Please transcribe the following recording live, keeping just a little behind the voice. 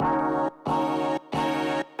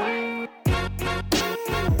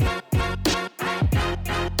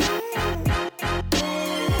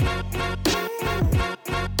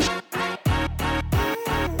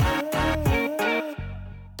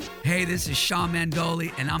Hey, this is Sean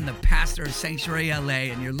Mandoli, and I'm the pastor of Sanctuary LA,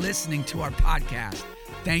 and you're listening to our podcast.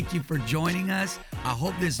 Thank you for joining us. I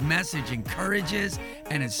hope this message encourages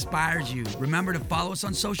and inspires you. Remember to follow us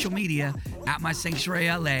on social media at My Sanctuary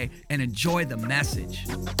LA and enjoy the message.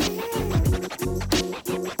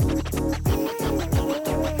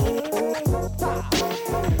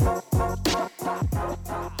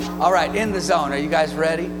 All right, in the zone. Are you guys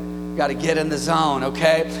ready? Got to get in the zone,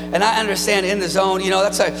 okay? And I understand in the zone, you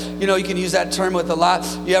can use that term with a lot.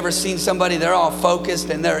 You ever seen somebody, they're all focused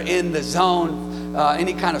and they're in the zone,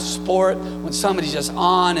 any kind of sport, when somebody's just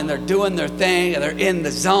on and they're doing their thing and they're in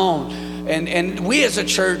the zone. And we as a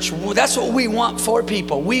church, that's what we want for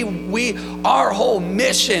people. Our whole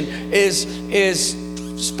mission is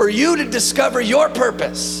for you to discover your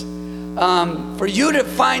purpose, for you to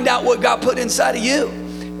find out what God put inside of you.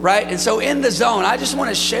 Right? And so in the zone, I just want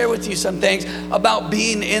to share with you some things about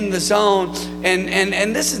being in the zone.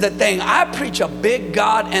 And this is the thing. I preach a big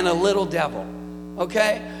God and a little devil.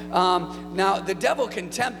 Okay? Now, the devil can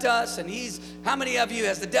tempt us, and how many of you,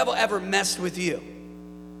 has the devil ever messed with you?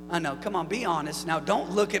 I know. Come on, be honest. Now, don't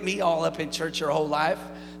look at me all up in church your whole life.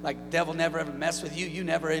 Like, the devil never ever messed with you. You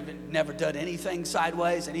never done anything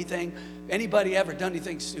sideways, anything. Anybody ever done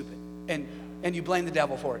anything stupid? And you blame the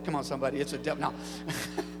devil for it. Come on, somebody. It's a devil. No.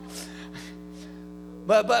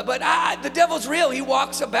 But the devil's real. He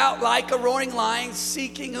walks about like a roaring lion,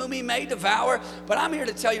 seeking whom he may devour. But I'm here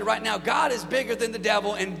to tell you right now, God is bigger than the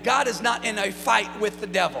devil, and God is not in a fight with the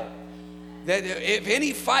devil. That if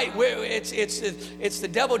any fight, it's the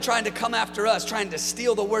devil trying to come after us, trying to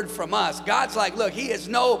steal the word from us. God's like, look, he is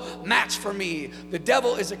no match for me. The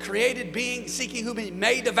devil is a created being seeking whom he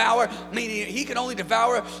may devour, meaning he can only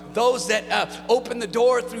devour those that open the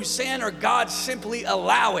door through sin, or God simply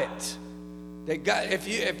allow it. That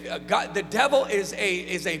God, the devil is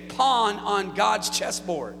a pawn on God's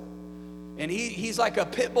chessboard, and he's like a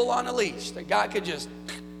pit bull on a leash. That God could just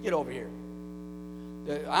get over here.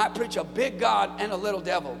 I preach a big God and a little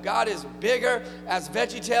devil. God is bigger, as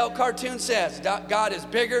VeggieTale cartoon says. God is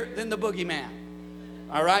bigger than the boogeyman.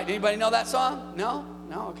 All right, anybody know that song? No?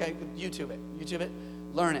 Okay, YouTube it,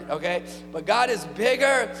 learn it, okay? But God is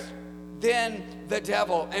bigger than the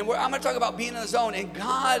devil. And I'm going to talk about being in the zone. And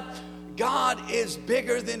God is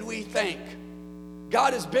bigger than we think.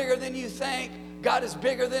 God is bigger than you think. God is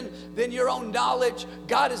bigger than your own knowledge.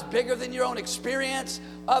 God is bigger than your own experience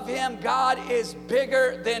of him. God is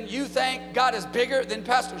bigger than you think. God is bigger than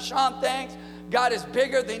Pastor Sean thinks. God is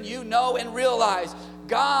bigger than you know and realize.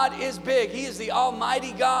 God is big. He is the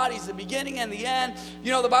almighty God. He's the beginning and the end. You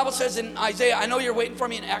know, the Bible says in Isaiah, I know you're waiting for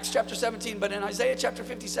me in Acts chapter 17, but in Isaiah chapter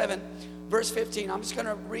 57, verse 15, I'm just going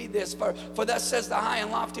to read this. For thus says the high and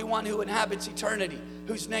lofty one who inhabits eternity,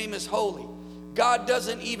 whose name is holy. God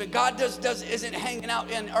isn't hanging out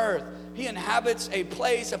in earth. He inhabits a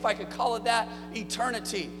place, if I could call it that,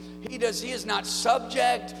 eternity. He is not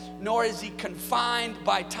subject, nor is he confined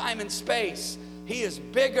by time and space. He is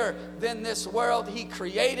bigger than this world. He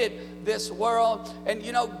created this world. And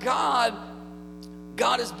you know, God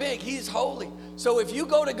is big. He's holy. So if you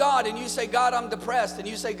go to God and you say, God, I'm depressed, and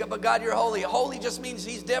you say, but God, you're holy. Holy just means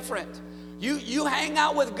he's different. You hang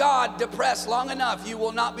out with God depressed long enough, you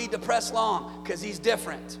will not be depressed long, because he's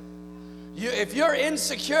different. If you're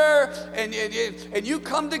insecure and you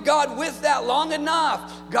come to God with that long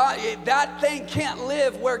enough, that thing can't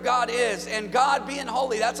live where God is. And God being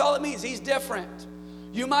holy, that's all it means. He's different.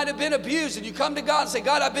 You might have been abused, and you come to God and say,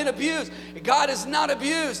 God, I've been abused. God is not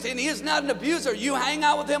abused, and he is not an abuser. You hang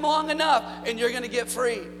out with him long enough, and you're going to get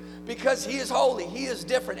free. Because he is holy, he is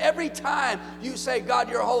different. Every time you say, God,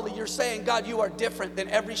 you're holy, you're saying, God, you are different than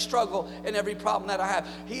every struggle and every problem that I have.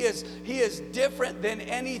 He is different than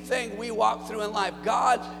anything we walk through in life.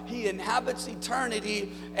 God, he inhabits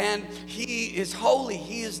eternity, and he is holy.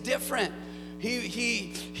 He is different. When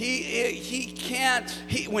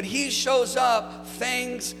he shows up,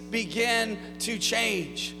 things begin to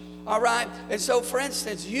change. All right? And so, for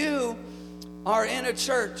instance, you are in a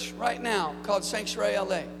church right now called Sanctuary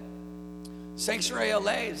LA. Sanctuary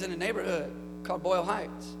LA is in a neighborhood called Boyle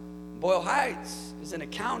Heights. Boyle Heights is in a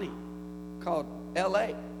county called LA.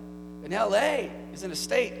 And LA is in a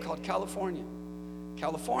state called California.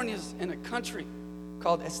 California is in a country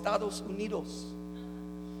called Estados Unidos.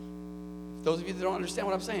 Those of you that don't understand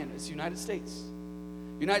what I'm saying, it's the United States.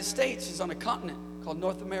 The United States is on a continent called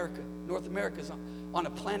North America. North America is on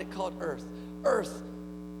a planet called Earth. Earth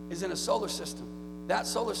is in a solar system. That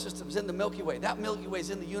solar system is in the Milky Way. That Milky Way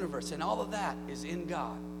is in the universe, and all of that is in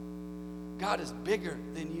God. God is bigger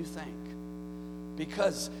than you think.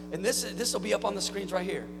 Because, and this will be up on the screens right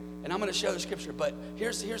here, and I'm going to share the scripture, but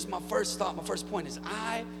here's my first thought, my first point is,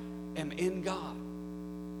 I am in God.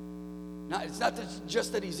 Now, it's not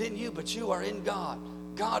just that he's in you, but you are in God.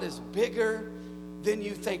 God is bigger than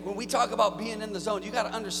you think. When we talk about being in the zone, you got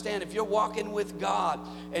to understand, if you're walking with God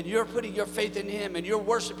and you're putting your faith in him and you're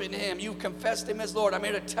worshiping him, you've confessed him as Lord, I'm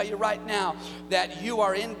here to tell you right now that you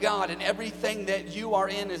are in God, and everything that you are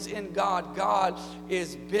in is in God. God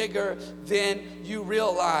is bigger than you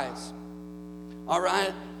realize. All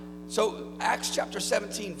right? So Acts chapter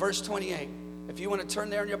 17, verse 28. If you want to turn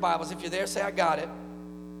there in your Bibles, if you're there, say, I got it.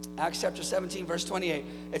 Acts chapter 17, verse 28.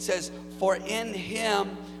 It says, for in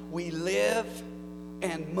him we live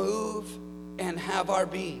and move and have our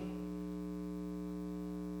being.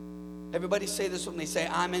 Everybody say this when they say,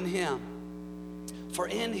 I'm in him. For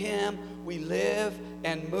in him we live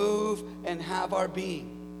and move and have our being.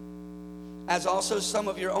 As also some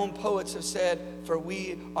of your own poets have said, for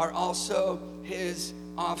we are also his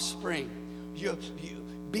offspring.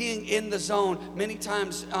 Being in the zone, many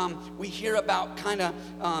times we hear about kind of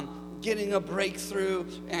getting a breakthrough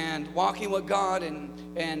and walking with God and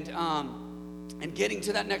getting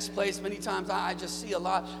to that next place. Many times I just see a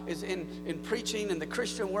lot is in preaching in the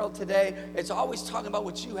Christian world today. It's always talking about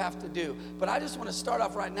what you have to do. But I just want to start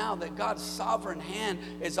off right now that God's sovereign hand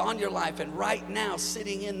is on your life. And right now,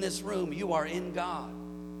 sitting in this room, you are in God.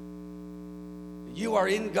 You are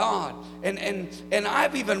in God. And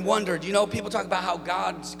I've even wondered, people talk about how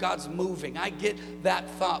God's moving. I get that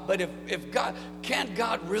thought. But if God, can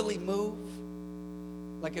God really move?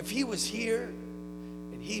 Like if he was here,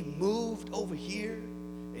 he moved over here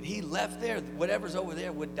and he left there, whatever's over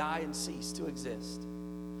there would die and cease to exist.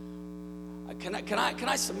 Can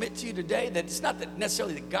I submit to you today that it's not that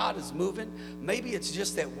necessarily that God is moving. Maybe it's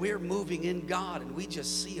just that we're moving in God and we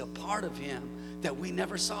just see a part of him that we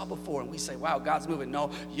never saw before, and we say, wow, God's moving. No,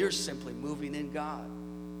 you're simply moving in God.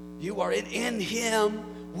 You are in him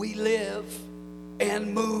we live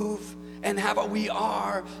and move and we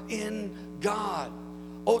are in God.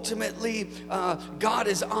 Ultimately, God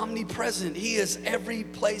is omnipresent. He is every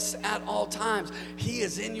place at all times. He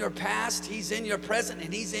is in your past, he's in your present,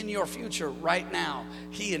 and he's in your future right now.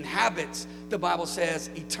 He inhabits, the Bible says,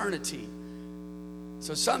 eternity.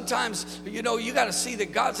 So sometimes, you got to see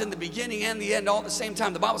that God's in the beginning and the end all at the same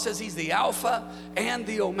time. The Bible says he's the Alpha and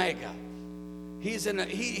the Omega.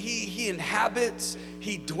 He inhabits,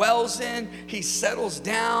 he dwells in, he settles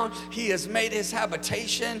down, he has made his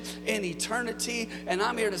habitation in eternity. And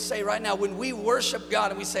I'm here to say right now, when we worship God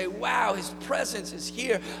and we say, wow, his presence is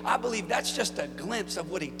here, I believe that's just a glimpse of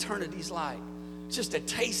what eternity's like. It's just a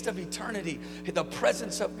taste of eternity, the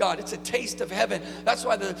presence of God. It's a taste of heaven. That's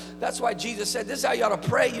why Jesus said, this is how you ought to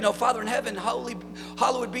pray. Father in heaven,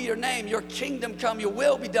 hallowed be your name. Your kingdom come, your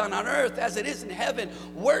will be done on earth as it is in heaven.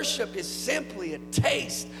 Worship is simply a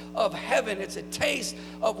taste of heaven. It's a taste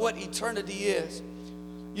of what eternity is.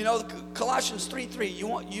 Colossians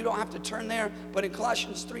 3:3, you don't have to turn there, but in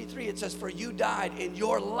Colossians 3:3 it says, for you died and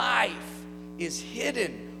your life is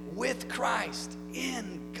hidden with Christ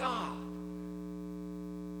in God.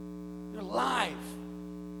 Your life,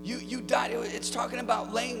 you died. It's talking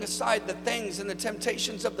about laying aside the things and the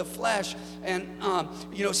temptations of the flesh and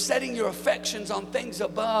setting your affections on things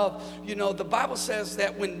above. The Bible says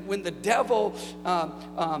that when the devil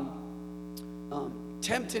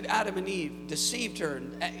tempted Adam and Eve, deceived her,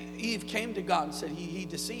 and Eve came to God and said, he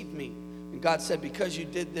deceived me. And God said, because you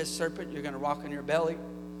did this, serpent, you're going to walk on your belly,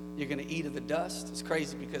 you're going to eat of the dust. It's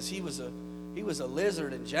crazy because he was a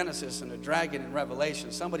lizard in Genesis and a dragon in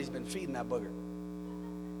Revelation. Somebody's been feeding that booger.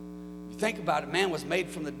 If you think about it, man was made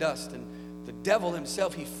from the dust, and the devil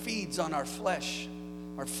himself, he feeds on our flesh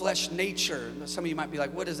nature. Some of you might be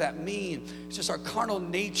like, what does that mean? It's just our carnal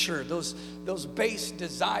nature, those base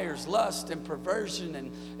desires, lust and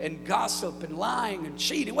perversion and gossip and lying and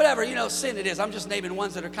cheating, whatever, sin it is. I'm just naming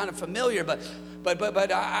ones that are kind of familiar, but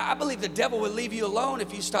I believe the devil will leave you alone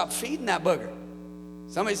if you stop feeding that booger.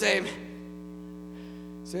 Somebody say,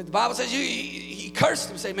 so the Bible says he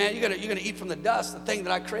cursed him, say, man, you're gonna eat from the dust, the thing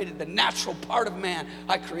that I created, the natural part of man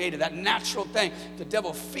I created, that natural thing. The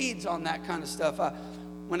devil feeds on that kind of stuff.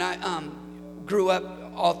 When I grew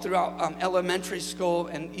up all throughout elementary school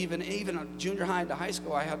and even junior high into high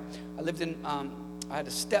school, I had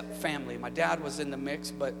a step family. My dad was in the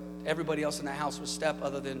mix, but everybody else in the house was step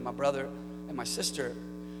other than my brother and my sister.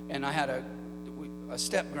 And I had a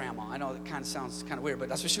step grandma. I know it kind of sounds kind of weird, but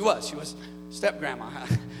that's what she was. She was step grandma,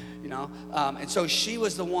 and so she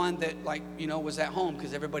was the one that was at home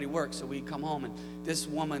because everybody worked, so we'd come home, and this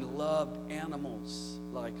woman loved animals,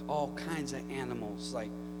 like all kinds of animals, like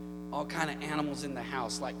all kind of animals in the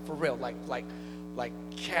house, like for real, like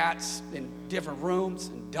cats in different rooms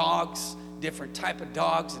and dogs different type of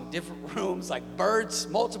dogs in different rooms, like birds,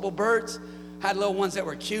 multiple birds. Had little ones that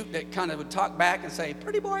were cute that kind of would talk back and say,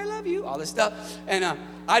 pretty boy, I love you, all this stuff. And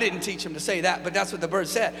I didn't teach them to say that, but that's what the bird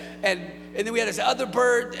said. And then we had this other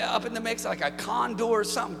bird up in the mix, like a condor or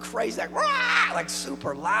something crazy, like, rah, like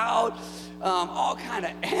super loud, all kind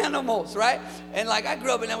of animals, right? And like I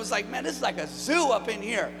grew up and I was like, man, this is like a zoo up in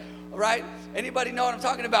here, right? Anybody know what I'm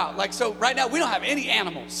talking about? Like, so right now we don't have any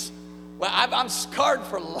animals. Well, I'm scarred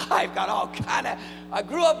for life, got all kind of, I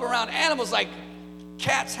grew up around animals like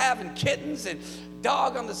cats having kittens and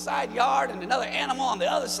dog on the side yard and another animal on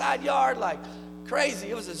the other side yard, like crazy.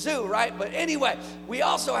 It was a zoo, right? But anyway, we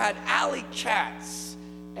also had alley cats.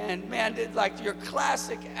 And man, like your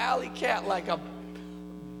classic alley cat, like a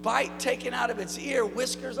bite taken out of its ear,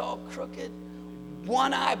 whiskers all crooked,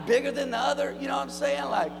 one eye bigger than the other, you know what I'm saying?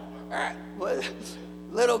 Like,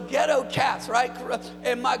 little ghetto cats, right?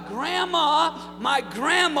 And my grandma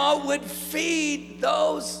would feed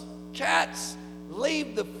those cats,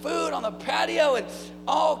 leave the food on the patio and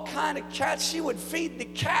all kind of cats. She would feed the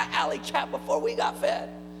alley cat before we got fed.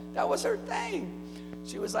 That was her thing.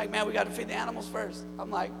 She was like, man, we got to feed the animals first.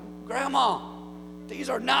 I'm like, Grandma, these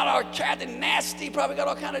are not our cat. They're nasty, probably got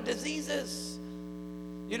all kind of diseases.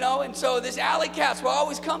 You know, and so this alley cats will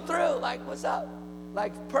always come through, like, what's up?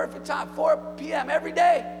 Like perfect time, 4 p.m. every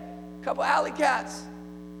day, a couple alley cats.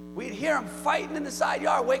 We'd hear them fighting in the side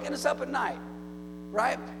yard, waking us up at night.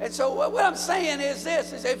 Right? And so what I'm saying is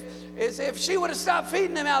this, is if she would have stopped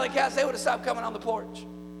feeding them alley cats, they would have stopped coming on the porch.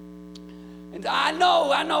 And I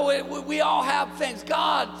know we all have things.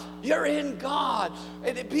 God, you're in God.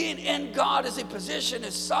 And being in God is a position,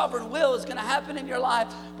 His sovereign will is going to happen in your life.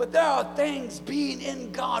 But there are things being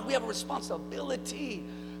in God. We have a responsibility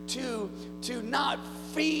to not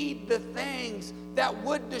feed the things that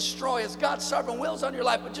would destroy us. God's sovereign will is on your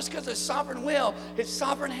life, but just because His sovereign will, His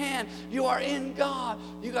sovereign hand, you are in God,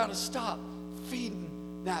 you got to stop feeding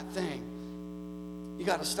that thing. You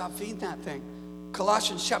got to stop feeding that thing.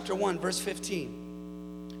 Colossians chapter 1, verse 15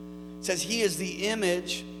 says, He is the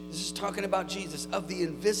image, this is talking about Jesus, of the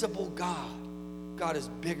invisible God. God is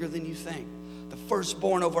bigger than you think. The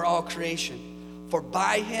firstborn over all creation. For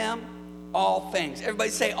by Him, all things. Everybody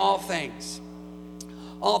say all things.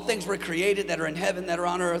 All things were created that are in heaven, that are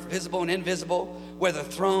on earth, visible and invisible, whether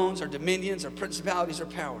thrones or dominions or principalities or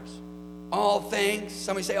powers. All things,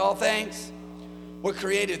 somebody say all things, were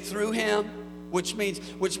created through Him, which means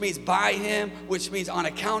by Him, which means on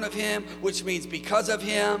account of Him, which means because of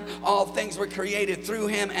Him. All things were created through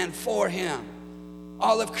Him and for Him.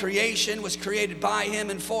 All of creation was created by Him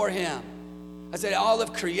and for Him. I said all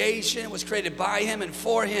of creation was created by Him and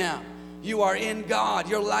for Him. You are in God.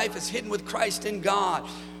 Your life is hidden with Christ in God.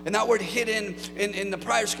 And that word hidden in the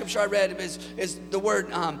prior scripture I read is the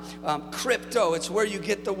word crypto. It's where you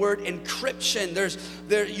get the word encryption.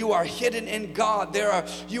 You are hidden in God.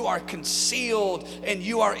 You are concealed and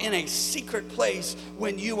you are in a secret place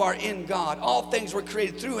when you are in God. All things were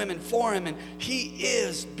created through Him and for Him, and He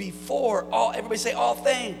is before all. Everybody say all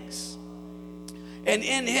things. And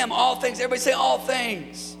in Him all things. Everybody say all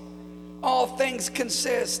things. All things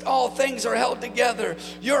consist. All things are held together.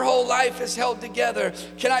 Your whole life is held together.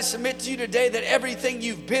 Can I submit to you today that everything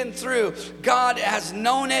you've been through, God has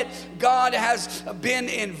known it. God has been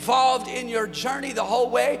involved in your journey the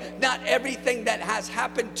whole way. Not everything that has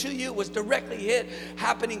happened to you was directly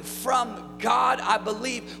happening from God.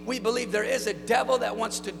 We believe there is a devil that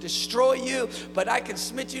wants to destroy you, but I can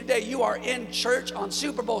submit to you today, you are in church on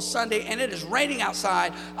Super Bowl Sunday and it is raining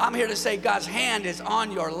outside. I'm here to say God's hand is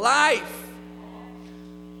on your life.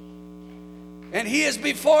 And He is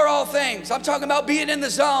before all things. I'm talking about being in the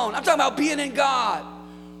zone. I'm talking about being in God.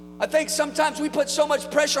 I think sometimes we put so much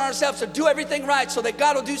pressure on ourselves to do everything right so that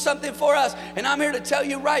God will do something for us. And I'm here to tell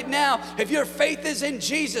you right now, if your faith is in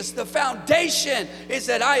Jesus, the foundation is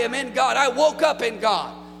that I am in God. I woke up in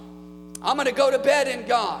God. I'm going to go to bed in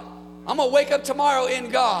God. I'm going to wake up tomorrow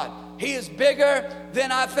in God. He is bigger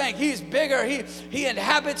than I think. He's bigger. He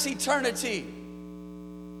inhabits eternity.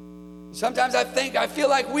 Sometimes I feel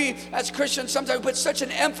like we as Christians, sometimes we put such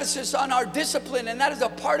an emphasis on our discipline, and that is a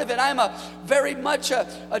part of it. I'm very much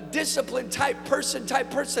a discipline type person,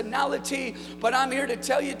 type personality, but I'm here to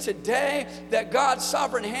tell you today that God's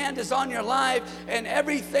sovereign hand is on your life, and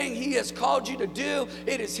everything He has called you to do,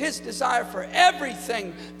 it is His desire for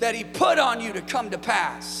everything that He put on you to come to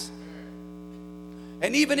pass.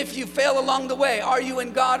 And even if you fail along the way, are you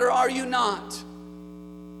in God or are you not?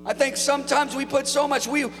 I think sometimes we put so much,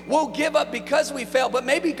 we'll give up because we fail, but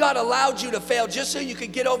maybe God allowed you to fail just so you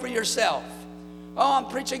could get over yourself. Oh, I'm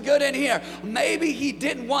preaching good in here. Maybe he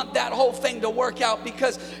didn't want that whole thing to work out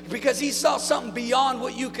because he saw something beyond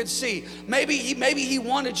what you could see. Maybe he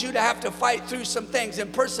wanted you to have to fight through some things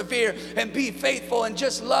and persevere and be faithful and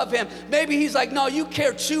just love him. Maybe he's like, no, you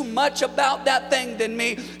care too much about that thing than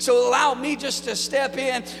me, so allow me just to step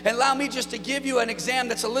in and allow me just to give you an exam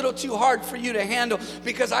that's a little too hard for you to handle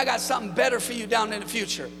because I got something better for you down in the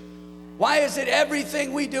future. Why is it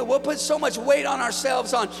everything we do, we'll put so much weight on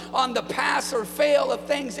ourselves on the pass or fail of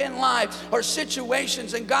things in life or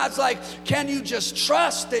situations, and God's like, can you just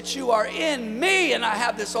trust that you are in me and I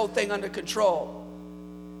have this whole thing under control?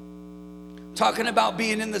 Talking about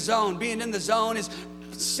being in the zone. Being in the zone is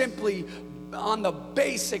simply on the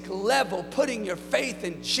basic level, putting your faith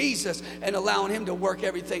in Jesus and allowing him to work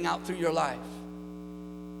everything out through your life.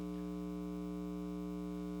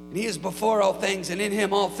 And he is before all things, and in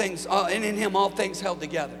him all things held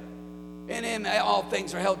together. In him all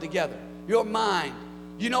things are held together. Your mind.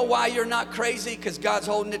 You know why you're not crazy? Because God's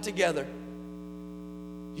holding it together.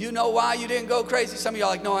 You know why you didn't go crazy? Some of y'all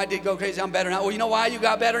are like, no, I did go crazy. I'm better now. Well, you know why you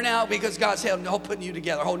got better now? Because God's putting you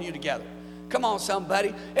together, holding you together. Come on,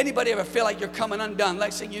 somebody. Anybody ever feel like you're coming undone?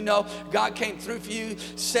 Next thing you know, God came through for you,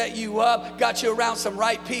 set you up, got you around some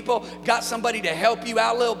right people, got somebody to help you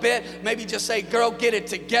out a little bit. Maybe just say, girl, get it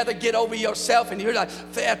together, get over yourself. And you're like,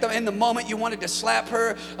 in the moment you wanted to slap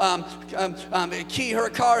her, key her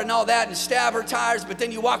car and all that and stab her tires. But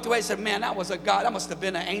then you walked away and said, man, that was a God. That must have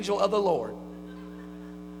been an angel of the Lord.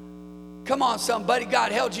 Come on, somebody.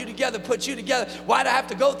 God held you together, put you together. Why do I have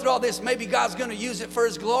to go through all this? Maybe God's going to use it for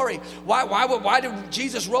his glory. Why did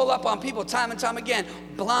Jesus roll up on people time and time again?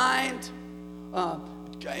 Blind,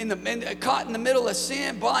 caught in the middle of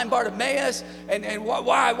sin, blind Bartimaeus. And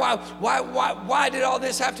why did all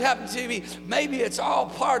this have to happen to me? Maybe it's all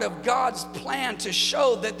part of God's plan to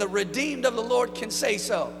show that the redeemed of the Lord can say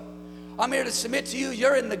so. I'm here to submit to you,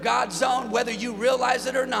 you're in the God zone, whether you realize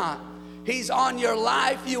it or not. He's on your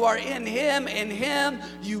life. You are in him. In him,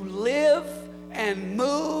 you live and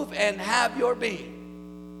move and have your being.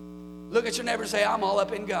 Look at your neighbor and say, I'm all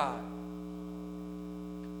up in God.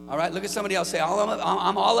 All right, look at somebody else. Say,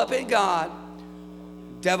 I'm all up in God.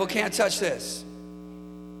 Devil can't touch this.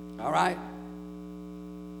 All right?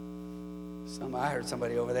 I heard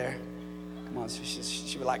somebody over there. Come on, she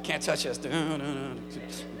was like, can't touch us. I'm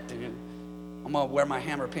going to wear my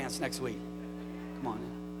hammer pants next week. Come on.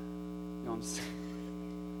 You know what I'm saying?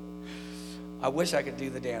 I wish I could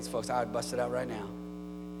do the dance, folks. I would bust it out right now.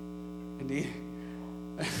 Indeed.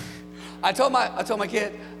 I told my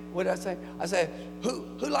kid, what did I say? I said, who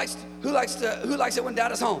likes it when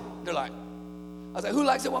dad is home? They're like, I said, who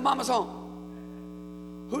likes it when mama's home?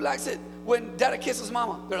 Who likes it when daddy kisses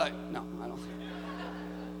mama? They're like, no, I don't.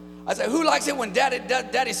 I said, who likes it when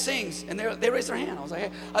daddy sings? And they raised their hand. I was like,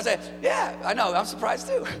 hey. I said, yeah, I know. I'm surprised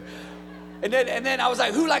too. And then I was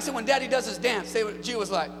like, who likes it when daddy does his dance? G was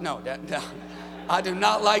like, no, Dad, no, I do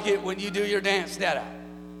not like it when you do your dance, Dad.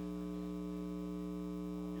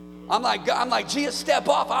 I'm like, G, step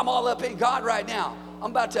off. I'm all up in God right now. I'm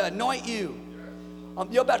about to anoint you.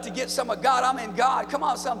 You're about to get some of God. I'm in God. Come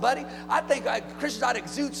on, somebody. I think Christians ought to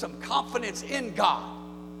exude some confidence in God.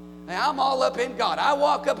 And I'm all up in God. I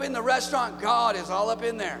walk up in the restaurant, God is all up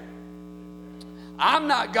in there. I'm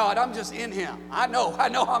not God, I'm just in him. I know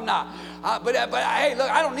I'm not. But hey,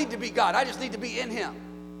 look, I don't need to be God. I just need to be in him.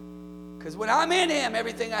 Because when I'm in him,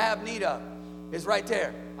 everything I have need of is right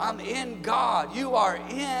there. I'm in God. You are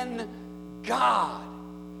in God.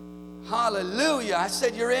 Hallelujah. I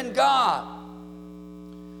said you're in God.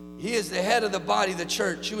 He is the head of the body, the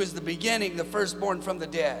church, who is the beginning, the firstborn from the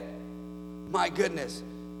dead. My goodness.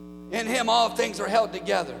 In him all things are held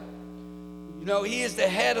together. You know, he is the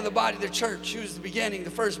head of the body of the church, who is the beginning,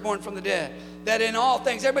 the firstborn from the dead. That in all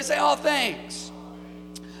things, everybody say all things.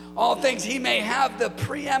 All things he may have the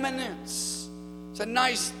preeminence. It's a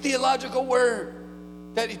nice theological word.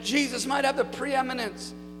 That Jesus might have the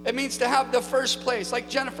preeminence. It means to have the first place. Like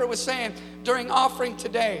Jennifer was saying during offering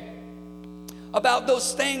today. About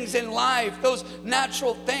those things in life, those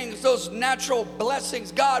natural things, those natural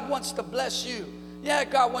blessings. God wants to bless you. Yeah,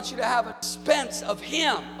 God wants you to have an expense of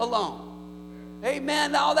him alone.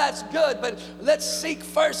 Amen. All that's good, but let's seek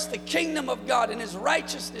first the kingdom of God and his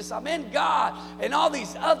righteousness. I'm in God, and all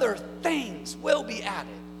these other things will be added.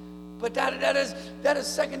 But that is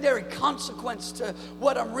secondary consequence to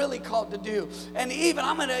what I'm really called to do. And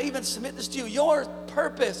I'm going to even submit this to you. Your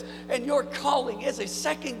purpose and your calling is a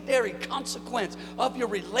secondary consequence of your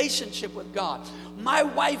relationship with God. My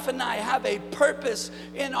wife and I have a purpose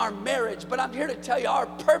in our marriage, but I'm here to tell you our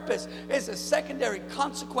purpose is a secondary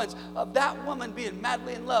consequence of that woman being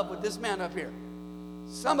madly in love with this man up here.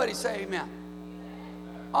 Somebody say amen.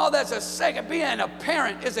 All that's a second. Being a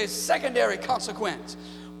parent is a secondary consequence.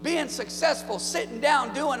 Being successful, sitting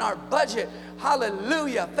down, doing our budget.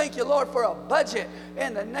 Hallelujah. Thank you, Lord, for a budget.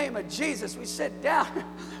 In the name of Jesus, we sit down.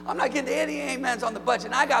 I'm not getting any amens on the budget.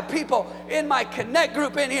 And I got people in my Connect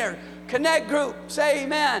group in here. Connect group, say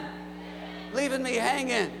amen. Leaving me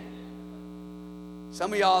hanging.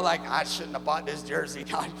 Some of y'all are like, I shouldn't have bought this jersey.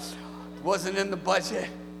 It wasn't in the budget.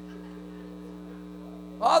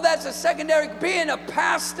 All that's a secondary. Being a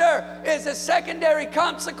pastor is a secondary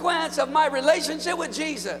consequence of my relationship with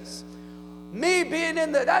Jesus. Me being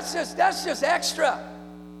in the, that's just extra.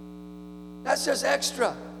 That's just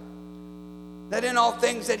extra. That in all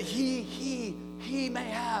things that he may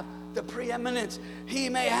have the preeminence. He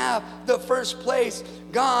may have the first place.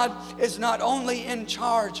 God is not only in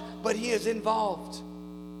charge, but he is involved.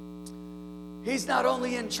 He's not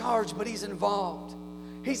only in charge, but he's involved.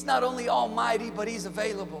 He's not only almighty, but he's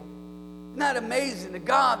available. Isn't that amazing? The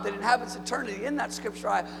God that inhabits eternity. In that scripture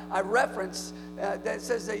I referenced that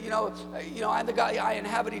says that, I'm the God, I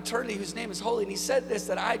inhabit eternity, whose name is holy. And he said this,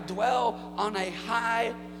 that I dwell on a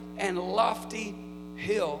high and lofty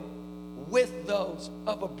hill with those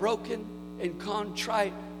of a broken and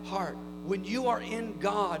contrite heart. When you are in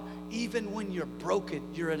God, even when you're broken,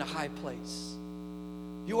 you're in a high place.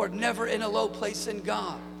 You are never in a low place in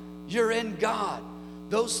God. You're in God.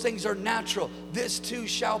 Those things are natural. This too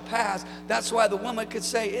shall pass. That's why the woman could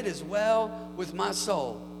say, it is well with my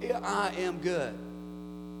soul. I am good.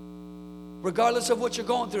 Regardless of what you're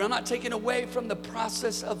going through, I'm not taking away from the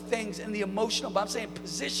process of things and the emotional, but I'm saying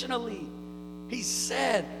positionally, he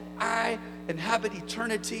said, I inhabit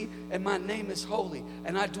eternity and my name is holy.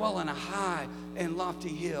 And I dwell on a high and lofty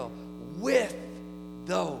hill with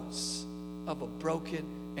those of a broken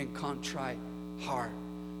and contrite heart.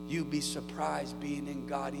 You'd be surprised being in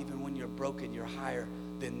God, even when you're broken, you're higher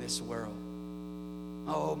than this world.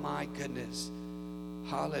 Oh my goodness.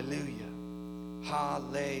 Hallelujah.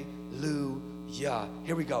 Hallelujah.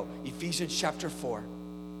 Here we go. Ephesians chapter 4.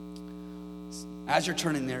 As you're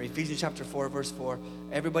turning there, Ephesians chapter 4, verse 4.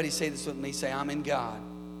 Everybody say this with me. Say, I'm in God.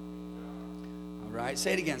 All right.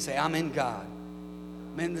 Say it again. Say, I'm in God.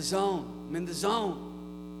 I'm in the zone. I'm in the zone.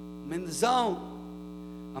 I'm in the zone.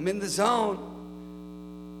 I'm in the zone.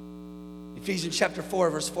 Ephesians chapter 4,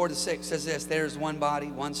 verse 4 to 6 says this. There is one body,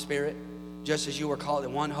 one spirit, just as you were called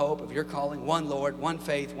in one hope of your calling, one Lord, one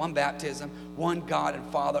faith, one baptism, one God and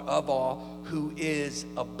Father of all, who is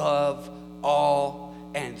above all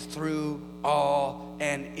and through all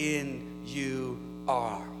and in you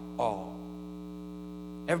are all.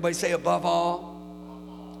 Everybody say above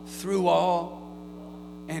all, through all,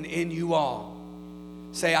 and in you all.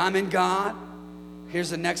 Say, I'm in God. Here's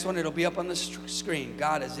the next one. It'll be up on the screen.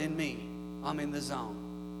 God is in me. I'm in the zone.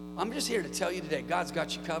 I'm just here to tell you today, God's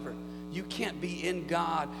got you covered. You can't be in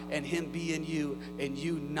God and him be in you and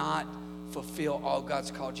you not fulfill all God's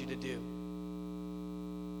called you to do.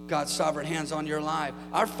 God's sovereign hands on your life.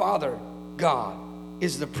 Our Father, God,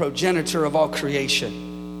 is the progenitor of all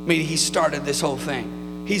creation. Meaning he started this whole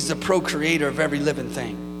thing. He's the procreator of every living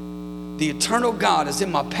thing. The eternal God is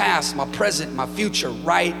in my past, my present, my future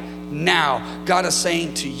right now. God is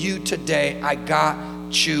saying to you today, I got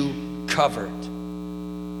you covered.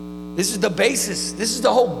 This is the basis. This is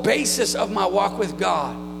the whole basis of my walk with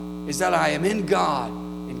God, is that I am in God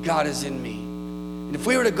and God is in me. And if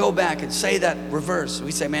we were to go back and say that reverse,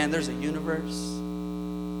 we say, man, there's a universe.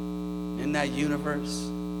 In that universe,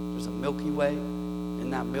 there's a Milky Way. In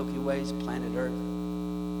that Milky Way is planet Earth.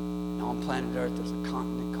 And on planet Earth, there's a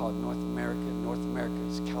continent called North America. North America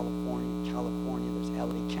is California. California, there's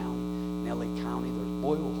LA County. In LA County, there's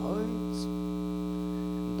Boyle Heights.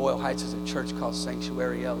 Boyle Heights is a church called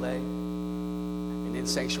Sanctuary LA. And in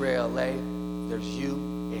Sanctuary LA, there's you,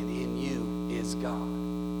 and in you is God.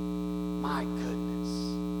 My goodness.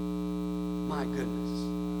 My goodness.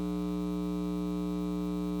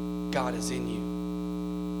 God is in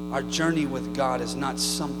you. Our journey with God is not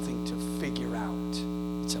something to figure out.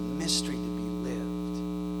 It's a mystery to be lived.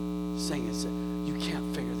 The saying is that you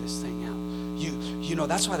can't figure this thing out. You know,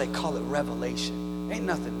 that's why they call it revelation. Ain't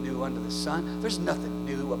nothing new under the sun. There's nothing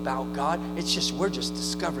new about God. It's just, we're just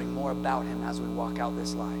discovering more about him as we walk out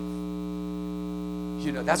this life.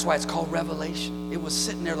 You know, that's why it's called revelation. It was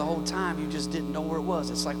sitting there the whole time. You just didn't know where it was.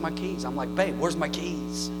 It's like my keys. I'm like, babe, where's my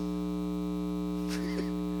keys?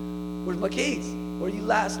 Where's my keys? Where you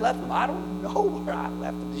last left them? I don't know where I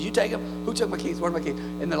left them. Did you take them? Who took my keys? Where are my keys?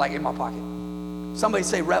 And they're like in my pocket. Somebody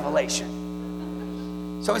say revelation.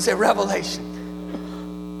 Somebody say revelation.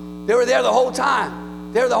 They were there the whole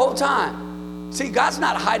time. There the whole time. See, God's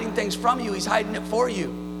not hiding things from you. He's hiding it for you.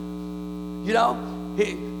 You know,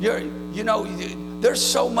 There's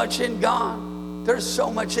so much in God. There's so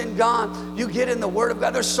much in God. You get in the Word of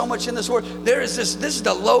God. There's so much in this Word. There is this is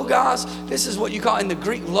the Logos. This is what you call in the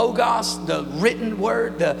Greek Logos, the written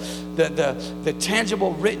word, the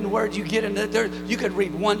tangible written word. You get in there. You could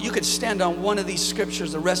read one. You could stand on one of these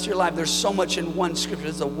scriptures the rest of your life. There's so much in one scripture.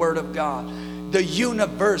 It's the Word of God. The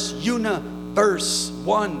universe,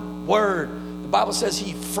 one word. The Bible says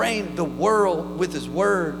He framed the world with His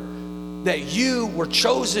Word. That you were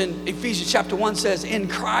chosen, Ephesians chapter 1 says, in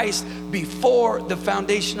Christ before the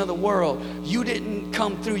foundation of the world. You didn't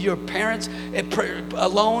come through your parents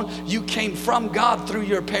alone. You came from God through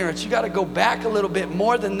your parents. You got to go back a little bit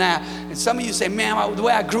more than that. And some of you say, man, the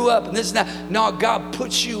way I grew up and this and that. No, God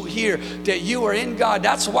puts you here, that you are in God.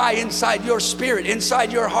 That's why inside your spirit,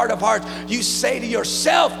 inside your heart of hearts, you say to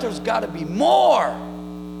yourself, there's got to be more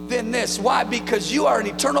than this. Why? Because you are an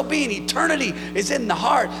eternal being. Eternity is in the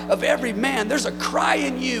heart of every man. There's a cry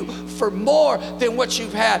in you for more than what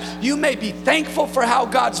you've had. You may be thankful for how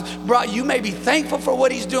God's brought you. You may be thankful for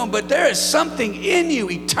what He's doing, but there is something in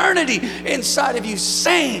you, eternity inside of you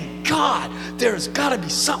saying, God, there's got to be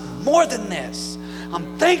something more than this.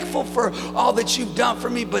 I'm thankful for all that you've done for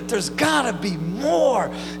me, but there's gotta be more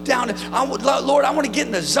down. Lord, I want to get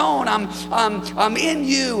in the zone. I'm in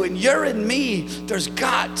you and you're in me. There's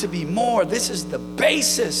got to be more. This is the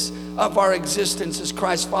basis of our existence as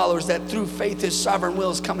Christ followers, that through faith His sovereign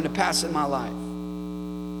will is coming to pass in my life.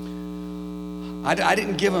 I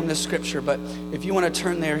didn't give them this scripture, but if you want to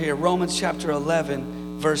turn there here, Romans chapter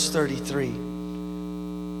 11, verse 33.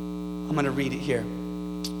 I'm going to read it here.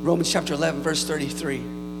 Romans chapter 11, verse 33.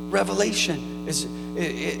 Revelation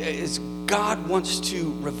is God wants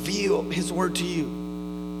to reveal His word to you.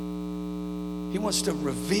 He wants to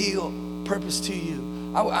reveal purpose to you.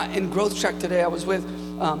 In Growth Track today, I was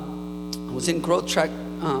in Growth Track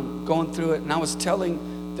going through it, and I was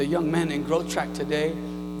telling the young men in Growth Track today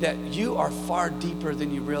that you are far deeper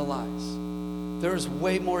than you realize. There is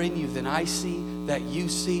way more in you than I see, that you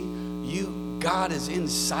see. God is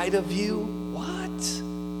inside of you. What?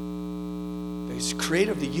 He's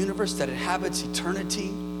creator of the universe that inhabits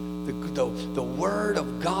eternity. The word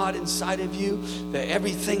of God inside of you,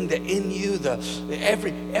 everything that in you,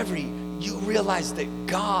 you realize that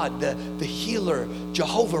God, the healer,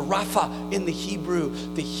 Jehovah Rapha in the Hebrew,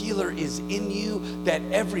 the healer is in you, that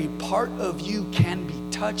every part of you can be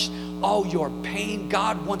touched. All your pain,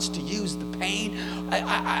 God wants to use the pain.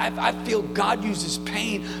 I feel God uses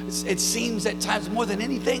pain, it seems at times more than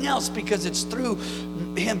anything else, because it's through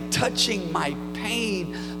Him touching my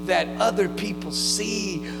pain that other people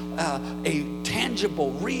see a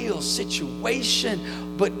tangible, real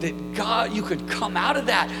situation, but that God, you could come out of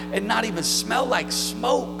that and not even smell like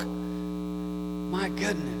smoke. My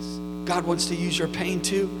goodness, God wants to use your pain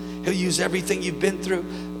too. He'll use everything you've been through.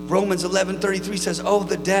 Romans 11:33 says, oh,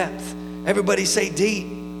 the depth. Everybody say deep.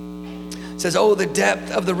 It says, oh, the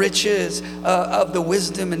depth of the riches of the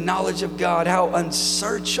wisdom and knowledge of God. How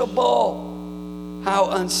unsearchable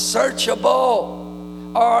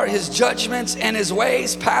are His judgments and His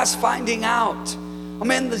ways past finding out.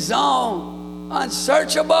 I'm in the zone.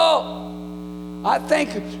 Unsearchable. I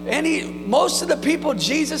think most of the people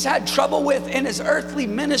Jesus had trouble with in His earthly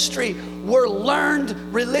ministry were learned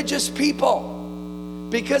religious people,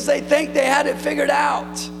 because they think they had it figured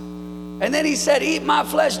out. And then He said, eat my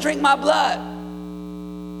flesh, drink my blood.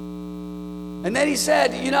 And then He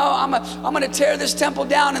said, I'm going to tear this temple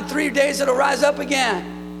down. In 3 days it'll rise up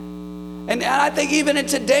again. And I think even in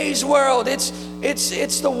today's world, it's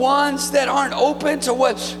the ones that aren't open to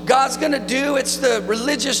what God's going to do. It's the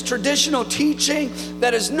religious traditional teaching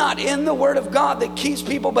that is not in the Word of God that keeps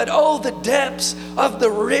people. But oh, the depths of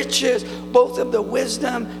the riches, both of the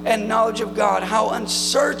wisdom and knowledge of God. How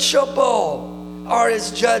unsearchable are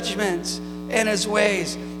His judgments and His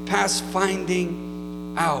ways past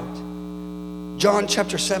finding out. John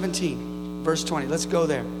chapter 17, verse 20. Let's go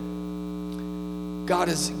there.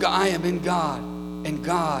 I am in God, and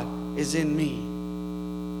God is in me.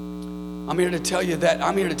 I'm here to tell you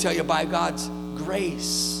by God's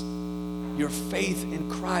grace, your faith in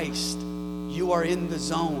Christ, you are in the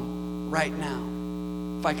zone right now,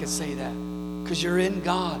 if I could say that, because you're in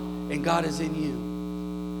God and God is in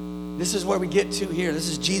you. This is where we get to here. This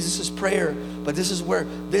is Jesus's prayer, but this is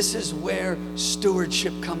where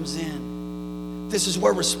stewardship comes in. This is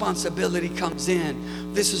where responsibility comes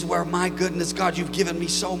in. This is where, my goodness, God, you've given me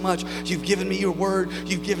so much. You've given me your word.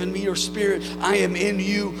 You've given me your spirit. I am in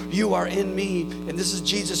you. You are in me. And this is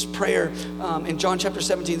Jesus' prayer in John chapter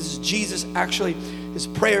 17. This is Jesus actually, his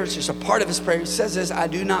prayer. It's just a part of his prayer. He says this, I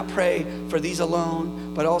do not pray for these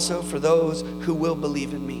alone, but also for those who will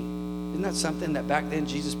believe in me. Isn't that something that back then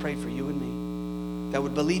Jesus prayed for you and me? that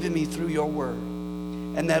would believe in me through your word,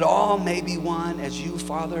 and that all may be one as you,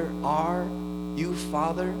 Father, are. You,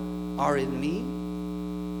 Father, are in me,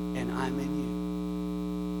 and I'm in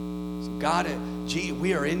you. So God,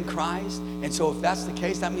 we are in Christ, and so if that's the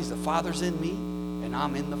case, that means the Father's in me, and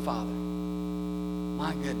I'm in the Father.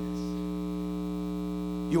 My goodness.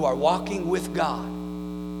 You are walking with God.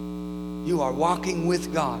 You are walking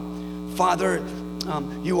with God. Father,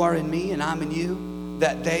 you are in me, and I'm in you,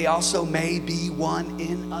 that they also may be one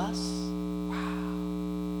in us.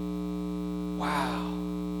 Wow.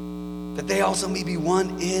 That they also may be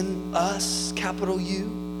one in us, capital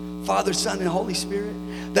U, Father, Son, and Holy Spirit,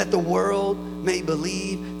 that the world may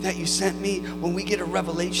believe that you sent me. When we get a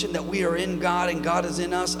revelation that we are in God and God is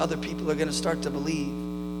in us, other people are going to start to believe.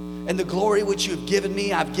 And the glory which you have given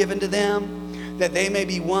me, I've given to them, that they may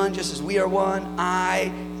be one just as we are one,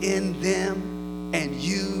 I in them and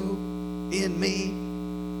you in me.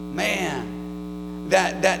 Man,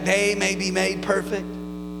 that they may be made perfect,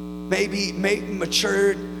 may be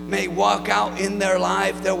matured, may walk out in their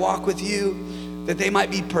life, their walk with you, that they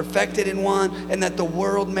might be perfected in one, and that the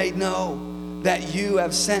world may know that you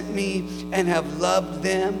have sent me and have loved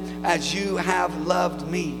them as you have loved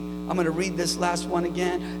me. I'm going to read this last one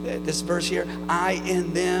again, this verse here. I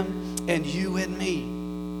in them and you in me,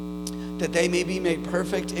 that they may be made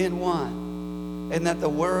perfect in one, and that the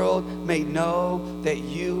world may know that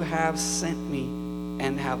you have sent me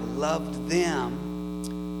and have loved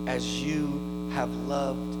them as you have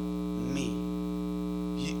loved me.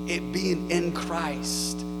 It being in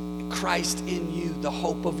Christ, Christ in you, the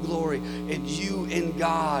hope of glory, and you in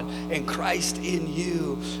God, and Christ in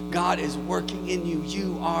you. God is working in you.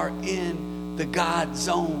 You are in the God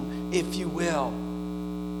zone, if you will.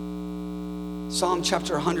 Psalm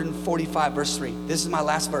chapter 145, verse 3. This is my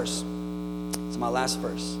last verse. It's my last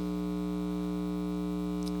verse.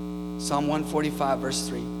 Psalm 145, verse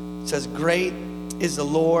 3. It says, great is the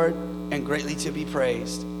Lord and greatly to be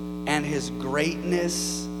praised, and his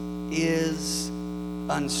greatness is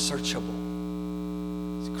unsearchable.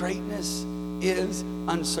 His greatness is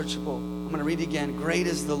unsearchable. I'm going to read it again. Great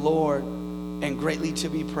is the Lord and greatly to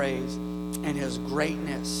be praised, and his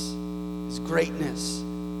greatness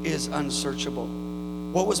is unsearchable.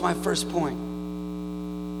 What was my first point?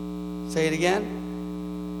 Say it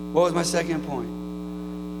again. What was my second point?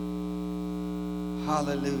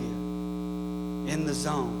 Hallelujah. In the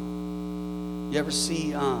zone. You ever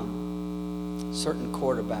see certain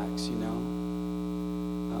quarterbacks, you know,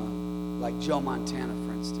 like Joe Montana,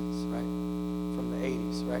 for instance, right? From the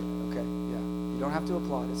 80s, right? Okay, yeah. You don't have to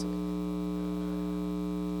applaud, it's okay.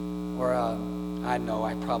 Or, I know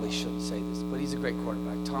I probably shouldn't say this, but he's a great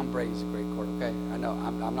quarterback. Tom Brady's a great quarterback, okay? I know,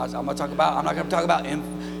 I'm not going to talk about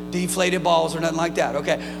deflated balls or nothing like that,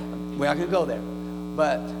 okay? We're not going to go there.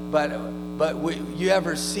 But you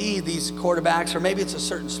ever see these quarterbacks, or maybe it's a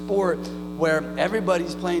certain sport where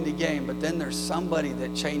everybody's playing the game, but then there's somebody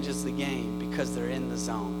that changes the game because they're in the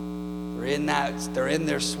zone. They're in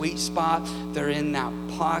their sweet spot. They're in that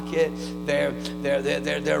pocket. They're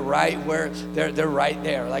right where they're right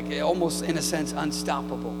there, like almost in a sense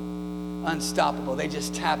unstoppable. They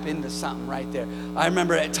just tap into something right there. I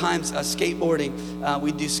remember at times skateboarding.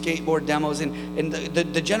 We'd do skateboard demos, and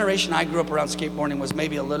the generation I grew up around skateboarding was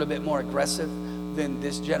maybe a little bit more aggressive than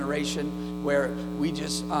this generation, where we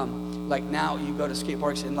just like now you go to skate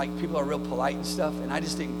parks and like people are real polite and stuff, and I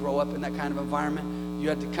just didn't grow up in that kind of environment. You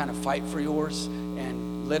had to kind of fight for yours,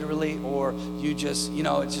 and literally, or you just, you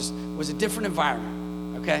know, it just was a different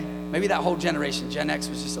environment, okay? Maybe that whole generation, Gen X,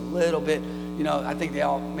 was just a little bit, you know, I think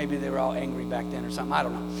maybe they were all angry back then or something, I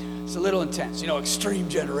don't know. It's a little intense, you know, extreme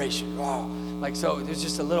generation, oh, like, so it was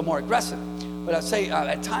just a little more aggressive. But I'd say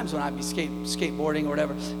at times when I'd be skateboarding or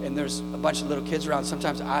whatever, and there's a bunch of little kids around,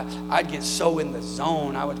 sometimes I'd get so in the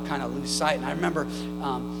zone, I would kind of lose sight. And I remember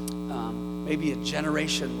maybe a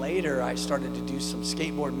generation later, I started to do some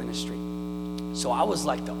skateboard ministry. So I was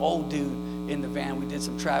like the old dude in the van. We did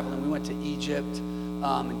some traveling. We went to Egypt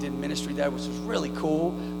and did ministry there, which was really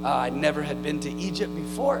cool. I never had been to Egypt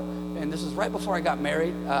before, and this was right before I got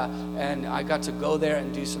married, and I got to go there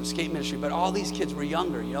and do some skate ministry. But all these kids were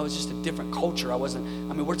younger, you know, it was just a different culture.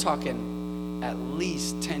 We're talking at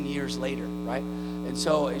least 10 years later, right? And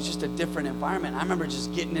so it's just a different environment. I remember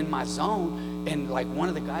just getting in my zone, and like one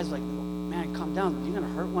of the guys was like, man, calm down, you're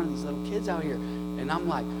gonna hurt one of these little kids out here. And I'm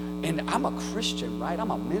like, and I'm a Christian, right? I'm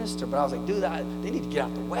a minister, but I was like, dude, they need to get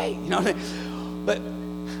out the way, you know what I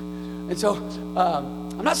mean? And so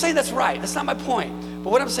I'm not saying that's right, that's not my point. But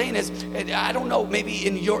what I'm saying is, I don't know, maybe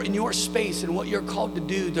in your space and what you're called to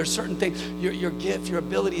do, there's certain things, your gift, your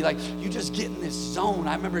ability, like you just get in this zone.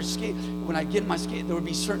 I remember when I get in my skate, there would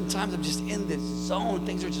be certain times I'm just in this zone.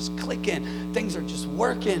 Things are just clicking, things are just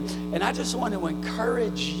working. And I just want to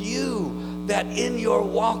encourage you that in your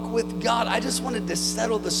walk with God, I just wanted to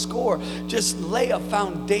settle the score, just lay a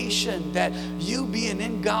foundation that you being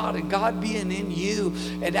in God and God being in you.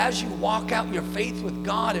 And as you walk out your faith with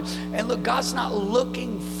God, and look, God's not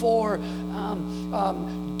looking for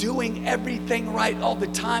doing everything right all the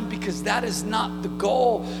time, because that is not the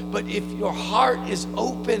goal. But if your heart is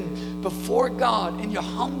open before God and you're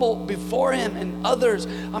humble before Him and others,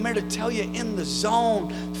 I'm here to tell you, in the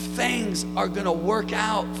zone, things are gonna work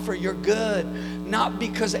out for your good. Not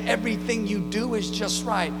because everything you do is just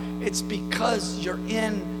right. It's because you're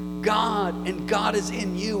in God and God is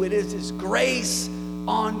in you. It is His grace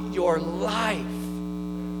on your life,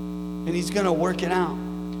 and He's gonna work it out.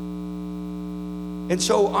 And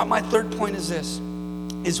so my third point is this,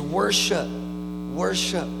 is worship.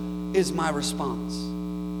 Worship is my response.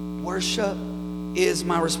 Worship is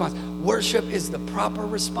my response. Worship is the proper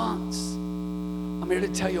response. I'm here to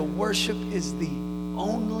tell you, worship is the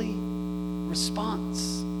only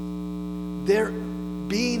response. There,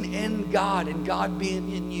 being in God and God being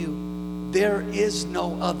in you, there is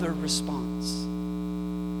no other response.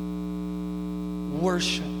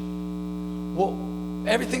 Worship. Well,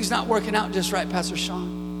 everything's not working out just right, Pastor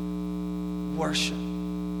Sean. Worship.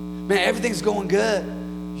 Man, everything's going good.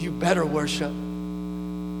 You better worship.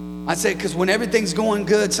 I say, because when everything's going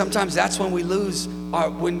good, sometimes that's when we lose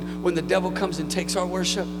when the devil comes and takes our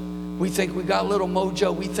worship. We think we got a little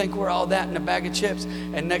mojo. We think we're all that in a bag of chips.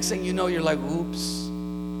 And next thing you know, you're like, oops,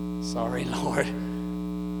 sorry, Lord.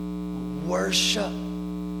 Worship.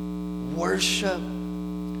 Worship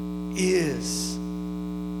is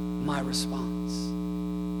my response.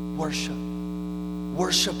 Worship.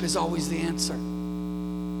 Worship is always the answer.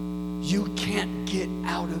 You can't get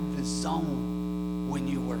out of the zone when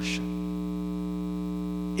you worship.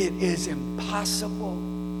 It is impossible.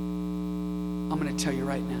 I'm going to tell you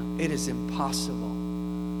right now, it is impossible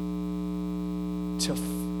to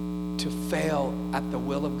fail at the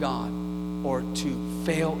will of God or to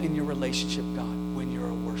fail in your relationship with God when you're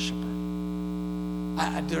a worshiper.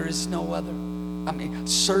 There is no other. I mean,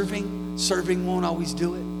 serving won't always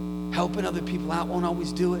do it. Helping other people out won't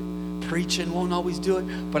always do it. Preaching won't always do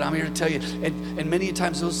it. But I'm here to tell you, and many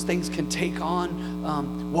times those things can take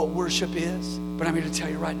on what worship is. But I'm here to tell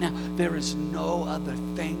you right now, there is no other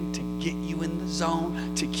thing to get you in the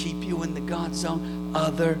zone, to keep you in the God zone,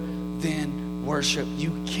 other than worship.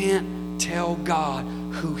 You can't tell God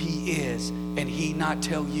who He is and He not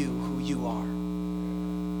tell you who you are.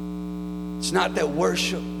 It's not that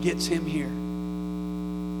worship gets Him here.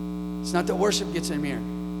 It's not that worship gets Him here.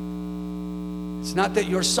 It's not that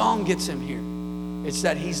your song gets Him here. It's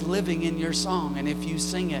that He's living in your song. And if you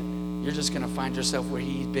sing it, you're just going to find yourself where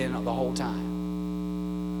He's been the whole time.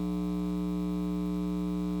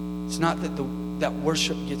 It's not that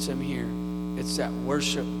worship gets Him here. It's that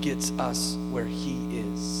worship gets us where He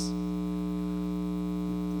is.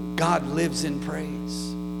 God lives in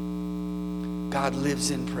praise. God lives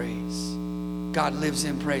in praise. God lives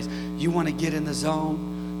in praise. You want to get in the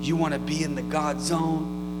zone? You want to be in the God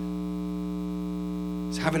zone?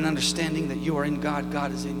 Have an understanding that you are in God,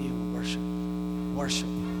 God is in you. Worship. Worship.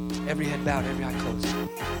 Every head bowed, every eye closed.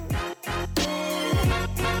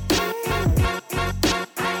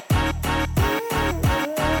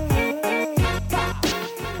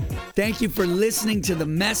 Thank you for listening to the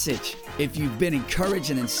message. If you've been encouraged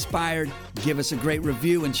and inspired, give us a great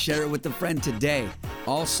review and share it with a friend today.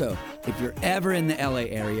 Also, if you're ever in the LA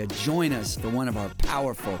area, join us for one of our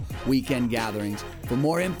powerful weekend gatherings. For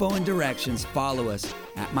more info and directions, follow us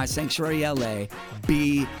at My Sanctuary LA.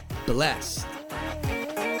 Be blessed.